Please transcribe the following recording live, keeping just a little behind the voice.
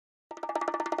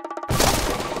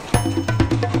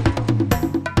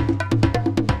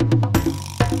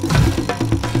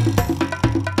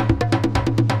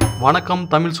வணக்கம்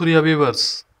தமிழ் சூர்யா வியூவர்ஸ்.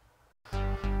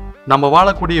 நம்ம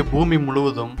வாழக்கூடிய பூமி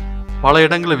முழுவதும் பல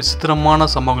இடங்களில் விசித்திரமான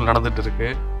சம்பவங்கள் நடந்துட்டு இருக்கு.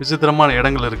 விசித்திரமான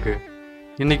இடங்கள் இருக்கு.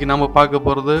 இன்னைக்கு நம்ம பார்க்க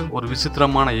போகிறது ஒரு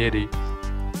விசித்திரமான ஏரி.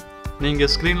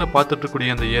 நீங்கள் ஸ்க்ரீனில் பார்த்துட்டு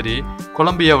இருக்கக்கூடிய அந்த ஏரி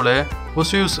கொலம்பியாவில்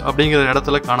ஒசியூஸ் அப்படிங்கிற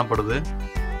இடத்துல காணப்படுது.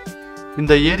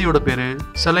 இந்த ஏரியோட பேர்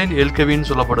செலைன்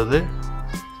எல்கவின்னு சொல்லப்படுது.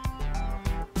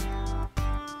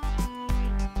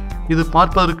 இது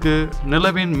பார்ப்பதற்கு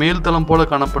நிலவின் மேல்தளம் போல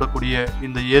காணப்படக்கூடிய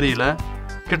இந்த ஏரியில்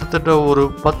கிட்டத்தட்ட ஒரு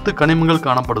 10 கனிமங்கள்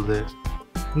காணப்படுது.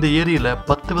 இந்த ஏரியில்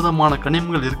 10 விதமான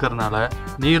கனிமங்கள் இருக்கிறதுனால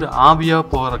நீர் ஆவியாக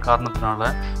போகிற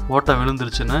காரணத்தினால ஓட்டை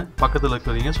விழுந்துருச்சுன்னு பக்கத்தில்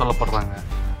இருக்கிறவங்க சொல்லப்படுறாங்க.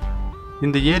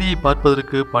 இந்த ஏரியை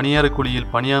பார்ப்பதற்கு பனியார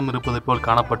குழியில் பனியாமல் இருப்பதை போல்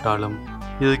காணப்பட்டாலும்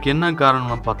இதுக்கு என்ன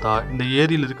காரணம்னு பார்த்தா இந்த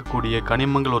ஏரியில் இருக்கக்கூடிய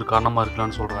கனிமங்கள் ஒரு காரணமாக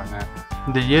இருக்கலாம்னு சொல்கிறாங்க.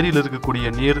 இந்த ஏரியில் இருக்கக்கூடிய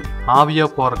நீர் ஆவியாக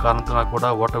போகிற காரணத்தினால கூட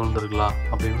ஓட்ட விழுந்திருக்கலாம்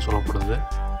அப்படின்னு சொல்லப்படுது.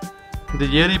 இந்த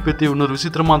ஏரி பற்றி இன்னொரு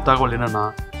விசித்திரமான தகவல் என்னென்னா,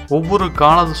 ஒவ்வொரு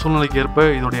கால சூழ்நிலைக்கு ஏற்ப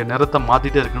இதோடைய நிறத்தை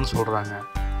மாற்றிட்டே இருக்குன்னு சொல்கிறாங்க.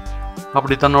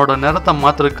 அப்படி தன்னோட நிறத்தை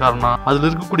மாற்றுறதுக்கு காரணம் அதில்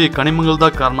இருக்கக்கூடிய கனிமங்கள்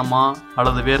தான் காரணமா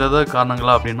அல்லது வேறு ஏதாவது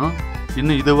காரணங்களா அப்படின்னு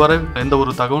இன்னும் இதுவரை எந்த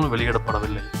ஒரு தகவலும்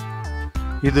வெளியிடப்படவில்லை.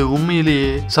 இது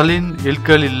உண்மையிலேயே செலைன்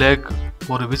எல்கவி லேக்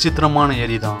ஒரு விசித்திரமான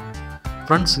ஏரி தான்.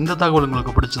 ஃப்ரெண்ட்ஸ், இந்த தகவல்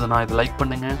உங்களுக்கு பிடிச்சதுன்னா இதை லைக்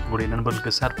பண்ணுங்கள், உங்களுடைய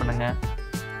நண்பர்களுக்கு ஷேர் பண்ணுங்கள்.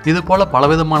 இது போல்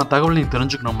பலவிதமான தகவல் நீங்கள்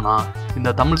தெரிஞ்சுக்கணும்னா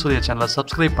இந்த தமிழ் சூர்யா சேனலை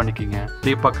சப்ஸ்கிரைப் பண்ணிக்கிங்க.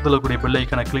 இதே பக்கத்தில் இருக்கக்கூடிய பெல்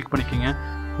ஐக்கனை கிளிக் பண்ணிக்கிங்க.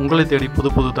 உங்களை தேடி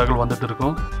புது புது தகவல் வந்துட்டு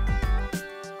இருக்கும்.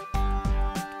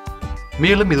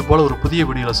 மேலும் இது போல் ஒரு புதிய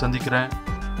வீடியோவில் சந்திக்கிறேன்.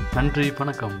 நன்றி,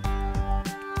 வணக்கம்.